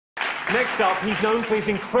Next up, he's known for his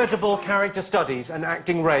incredible character studies and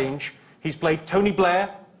acting range. He's played Tony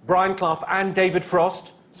Blair, Brian Clough and David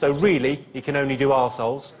Frost, so really, he can only do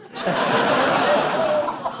arseholes.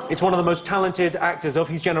 It's one of the most talented actors of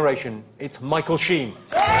his generation. It's Michael Sheen.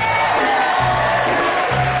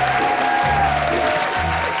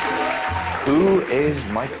 Who is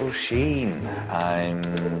Michael Sheen?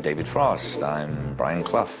 I'm David Frost, I'm Brian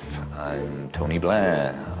Clough, I'm Tony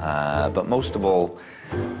Blair, but most of all,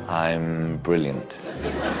 I'm brilliant.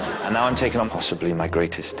 And now I'm taking on possibly my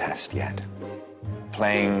greatest test yet.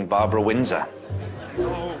 Playing Barbara Windsor.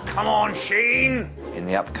 Oh, come on, Sheen! In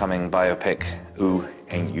the upcoming biopic, Ooh,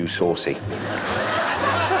 Ain't You Saucy?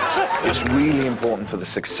 It's really important for the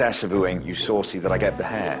success of Ooh, Ain't You Saucy that I get the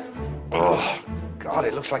hair. Oh, God,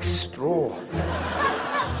 it looks like straw.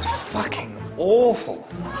 It's fucking awful.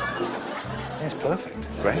 Yeah, it's perfect.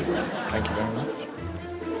 Great. Thank you very much.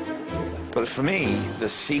 But for me, the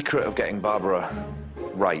secret of getting Barbara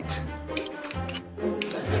right,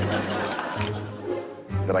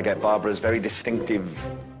 that I get Barbara's very distinctive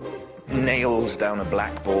nails down a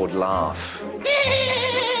blackboard laugh.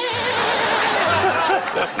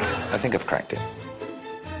 I think I've cracked it.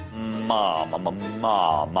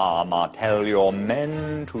 Mama, tell your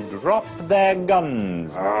men to drop their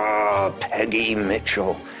guns. Ah, Peggy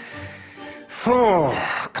Mitchell. Oh,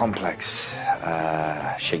 complex.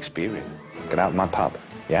 Shakespearean. Get out of my pub,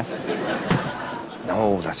 yeah?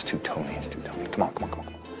 No, that's too Tony, it's too Tony. Come on.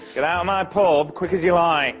 Get out of my pub, quick as you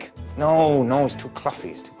like. No, it's too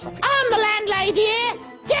Cloughy, I'm the landlady here.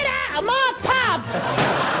 Get out of my pub!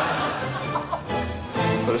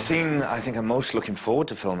 But the scene I think I'm most looking forward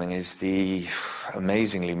to filming is the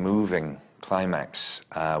amazingly moving climax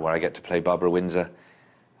where I get to play Barbara Windsor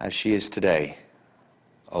as she is today.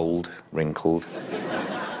 Old, wrinkled,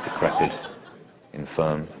 decrepit,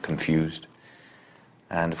 infirm, confused,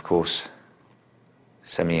 and, of course,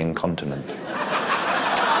 semi-incontinent.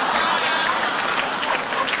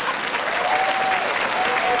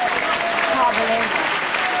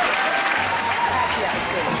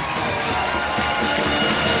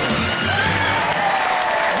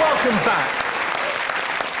 Welcome back.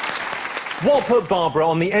 What put Barbara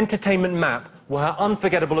on the entertainment map were her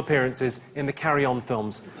unforgettable appearances in the Carry On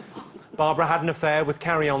films. Barbara had an affair with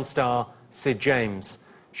Carry On star Sid James.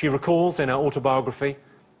 She recalls in her autobiography,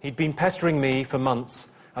 "He'd been pestering me for months.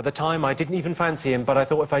 At the time, I didn't even fancy him, but I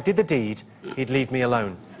thought if I did the deed, he'd leave me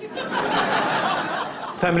alone."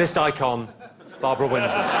 Feminist icon, Barbara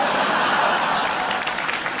Windsor.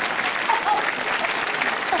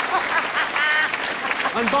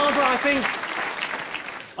 And Barbara,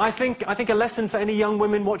 I think a lesson for any young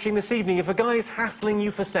women watching this evening, if a guy is hassling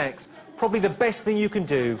you for sex, probably the best thing you can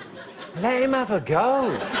do, let him have a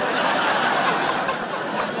go.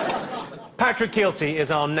 Patrick Kielty is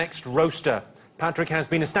our next roaster. Patrick has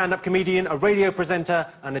been a stand-up comedian, a radio presenter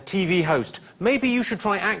and a TV host. Maybe you should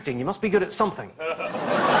try acting. You must be good at something.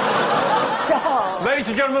 Stop. Ladies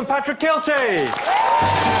and gentlemen, Patrick Kielty.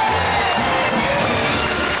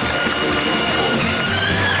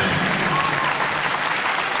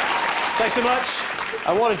 Thanks so much.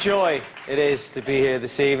 And what a joy it is to be here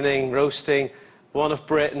this evening, roasting one of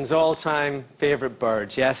Britain's all-time favourite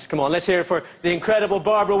birds. Yes, come on, let's hear it for the incredible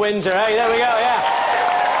Barbara Windsor. Hey, there we go, yeah.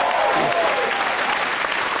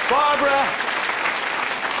 Barbara,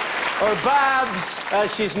 or Babs,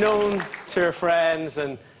 as she's known to her friends,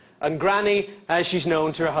 and Granny, as she's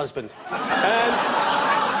known to her husband.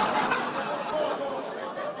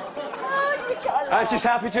 I'm just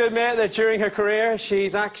happy to admit that during her career,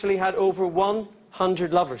 she's actually had over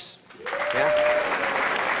 100 lovers. Yeah.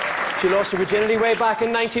 She lost her virginity way back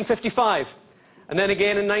in 1955, and then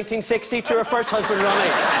again in 1960 to her first husband,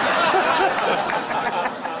 Ronnie.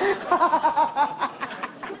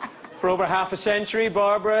 For over half a century,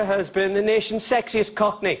 Barbara has been the nation's sexiest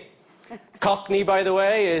Cockney. Cockney, by the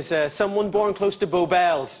way, is someone born close to Bow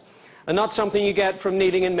Bells, and not something you get from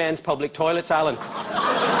kneeling in men's public toilets, Alan.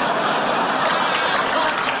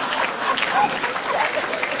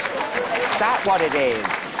 Is that what it is?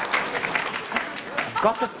 I've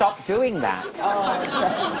got to stop doing that.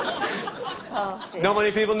 Not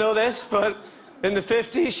many people know this, but in the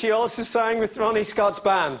 50s, she also sang with Ronnie Scott's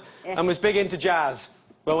band and was big into jazz.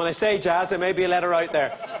 Well, when I say jazz, there may be a letter out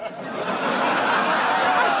there.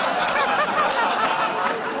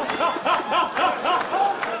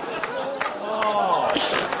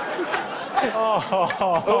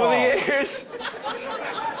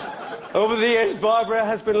 Over the years, Barbara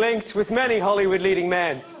has been linked with many Hollywood leading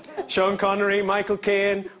men. Sean Connery, Michael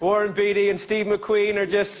Caine, Warren Beatty and Steve McQueen are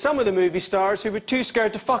just some of the movie stars who were too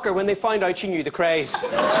scared to fuck her when they found out she knew the craze.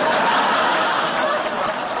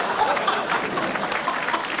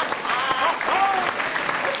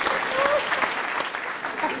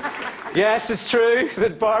 Yes, it's true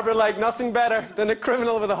that Barbara liked nothing better than a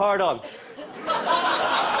criminal with a hard-on.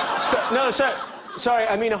 Sorry,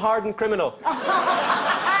 I mean a hardened criminal.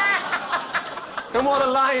 And what a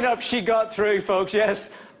lineup she got through, folks, yes.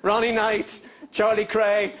 Ronnie Knight, Charlie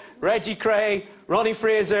Cray, Reggie Cray, Ronnie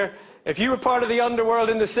Fraser. If you were part of the underworld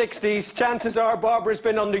in the 60s, chances are Barbara's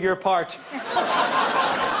been under your part.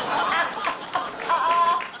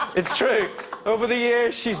 It's true. Over the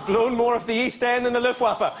years, she's blown more of the East End than the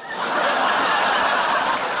Luftwaffe.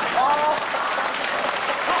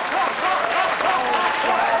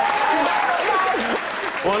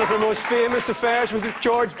 One of her most famous affairs was with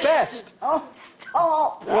George Best. Oh,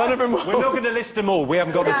 stop. One of her We're not going to list them all. We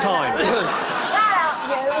haven't got the time. Shut up,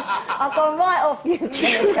 you. I've gone right off you,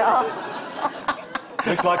 Ginger.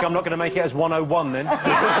 Looks like I'm not going to make it as 101 then.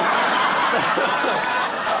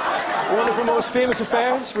 One of her most famous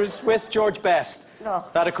affairs was with George Best. Oh.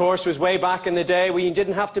 That, of course, was way back in the day when you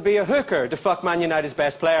didn't have to be a hooker to fuck Man United's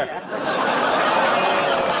best player. Oh,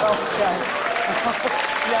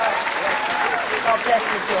 God bless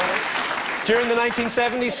you, George. During the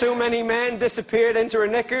 1970s, so many men disappeared into her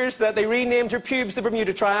knickers that they renamed her pubes the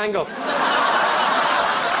Bermuda Triangle. Yeah,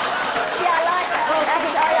 I like that.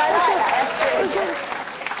 That's good.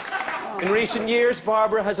 In recent years,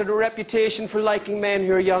 Barbara has had a reputation for liking men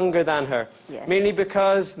who are younger than her. Yes. Mainly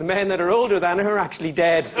because the men that are older than her are actually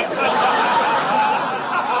dead.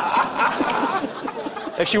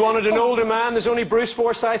 If she wanted an older man, there's only Bruce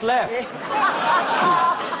Forsyth left.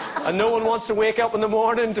 And no one wants to wake up in the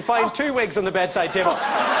morning to find 2 wigs on the bedside table.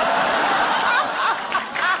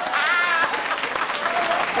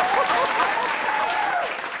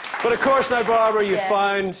 But of course now, Barbara, you've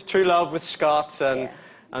found true love with Scott,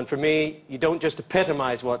 and for me, you don't just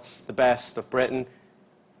epitomise what's the best of Britain,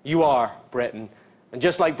 you are Britain. And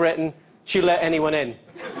just like Britain, she'll let anyone in.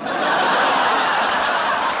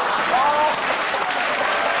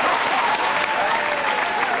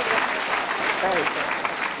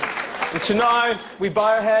 And so now, we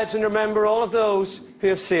bow our heads and remember all of those who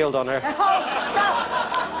have sailed on her.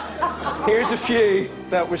 Here's a few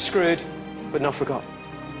that were screwed, but not forgotten.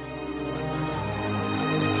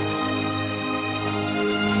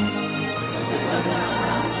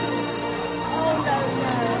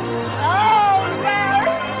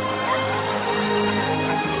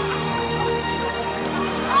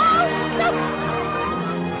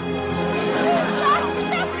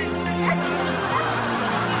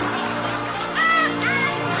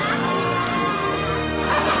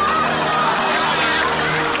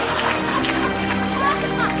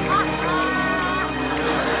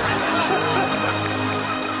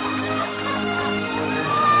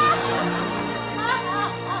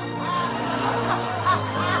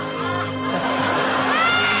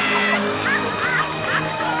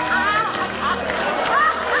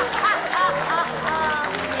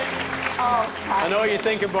 I know you're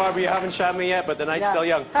thinking, Barbara, you haven't shot me yet, but the night's still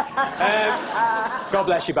young. God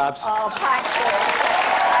bless you, Babs. Oh, thank you.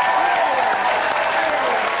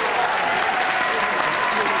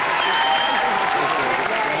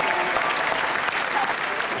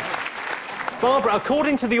 Barbara,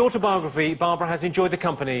 according to the autobiography, Barbara has enjoyed the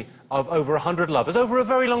company of over 100 lovers over a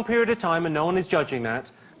very long period of time, and no one is judging that.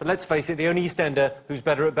 But let's face it, the only EastEnder who's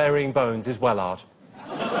better at burying bones is Wellard.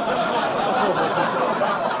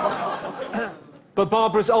 But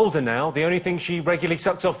Barbara's older now. The only thing she regularly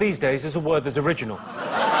sucks off these days is a Werther's original. You're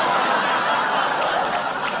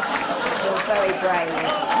very brave.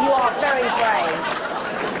 You are very brave.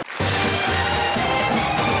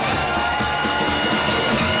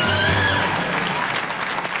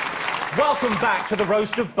 Welcome back to the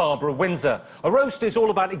roast of Barbara Windsor. A roast is all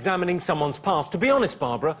about examining someone's past. To be honest,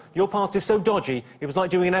 Barbara, your past is so dodgy, it was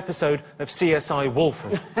like doing an episode of CSI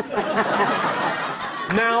Walford.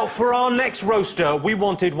 Now, for our next roaster, we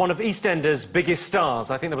wanted one of EastEnders' biggest stars.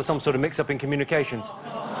 I think there was some sort of mix-up in communications.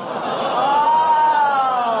 Oh.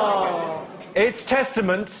 It's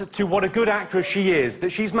testament to what a good actress she is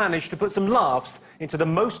that she's managed to put some laughs into the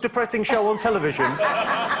most depressing show on television.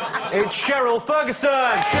 It's Cheryl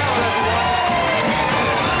Ferguson! Cheryl,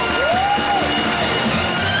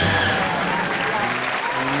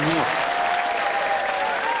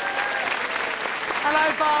 Hello,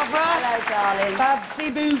 Barbara. Hello, darling.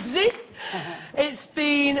 Babsy Boobsy. It's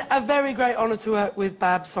been a very great honour to work with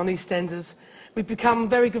Babs on EastEnders. We've become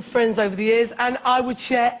very good friends over the years, and I would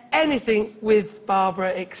share anything with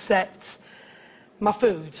Barbara except my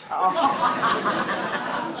food. Oh.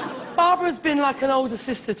 Barbara's been like an older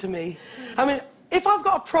sister to me. I mean, if I've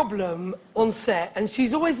got a problem on set, and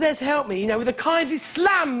she's always there to help me, you know, with a kindly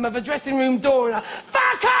slam of a dressing room door and a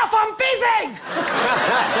 "Fuck off, I'm busy!"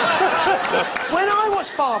 When I watch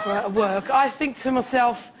Barbara at work, I think to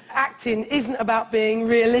myself, acting isn't about being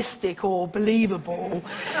realistic or believable.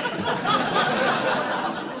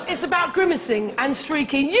 It's about grimacing and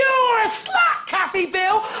shrieking, "You're a slut, Kathy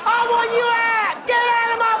Bill! I want you out! Get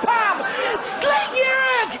out of my pub! Slit your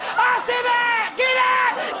hook! I said out! Get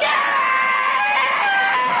out! Get out!"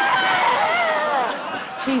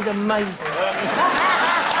 She's amazing.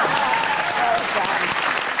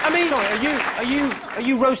 I mean, sorry, are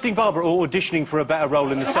you roasting Barbara or auditioning for a better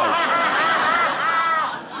role in the soap?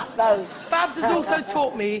 Both. Babs has also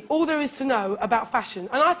taught me all there is to know about fashion,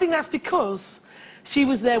 and I think that's because she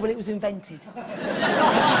was there when it was invented.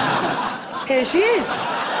 Here she is.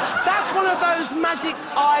 That's one of those magic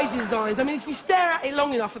eye designs. I mean, if you stare at it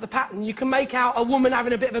long enough at the pattern, you can make out a woman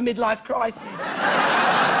having a bit of a midlife crisis.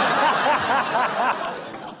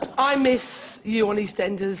 I miss you on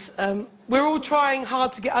EastEnders. We're all trying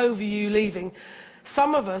hard to get over you leaving.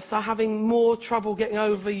 Some of us are having more trouble getting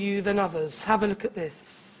over you than others. Have a look at this.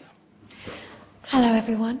 Hello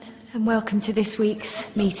everyone, and welcome to this week's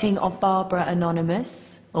meeting of Barbara Anonymous,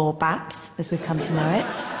 or BAPS as we've come to know it.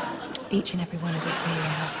 Each and every one of us here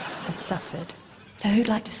has suffered. So who'd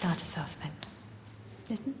like to start us off then?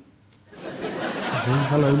 Nitin?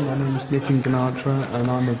 Hello, my name is Nitin Ganatra and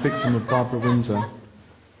I'm a victim of Barbara Windsor.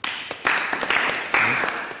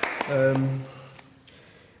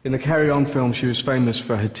 In the Carry On film she was famous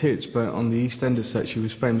for her tits, but on the EastEnders set she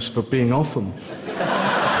was famous for being off them.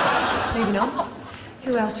 Moving on.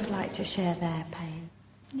 Who else would like to share their pain?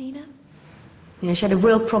 Nina? Yeah, she had a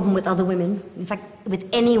real problem with other women. In fact, with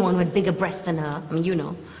anyone who had bigger breasts than her. I mean, you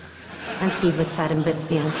know. And Steve with fat and bit,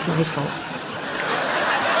 yeah, it's not his fault.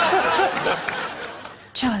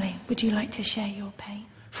 Charlie, would you like to share your pain?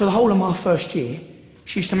 For the whole of my first year,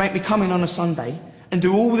 she used to make me come in on a Sunday and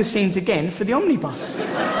do all the scenes again for the omnibus.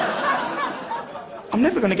 I'm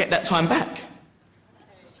never going to get that time back.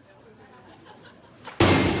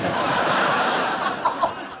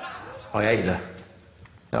 I hated her.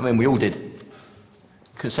 I mean, we all did.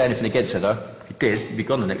 Couldn't say anything against her, though. If you did, you'd be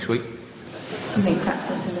gone the next week. I think perhaps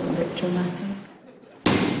that's a little bit dramatic.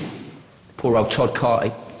 Poor old Todd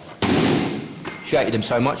Carty. She hated him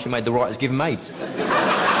so much, she made the writers give him AIDS. It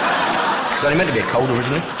was only meant to be a cold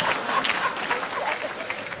originally.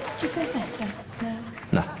 Do you feel better? No?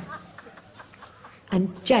 No. And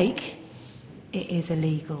Jake, it is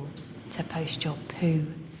illegal to post your poo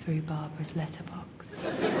through Barbara's letterbox.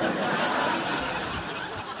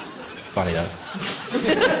 Funny though.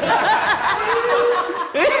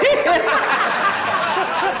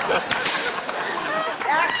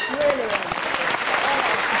 That's brilliant.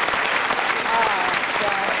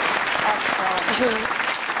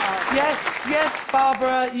 Yes,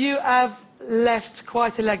 Barbara, you have left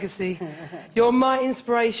quite a legacy. You're my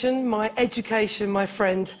inspiration, my education, my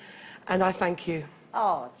friend, and I thank you.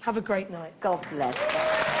 Oh, have a great night. God bless.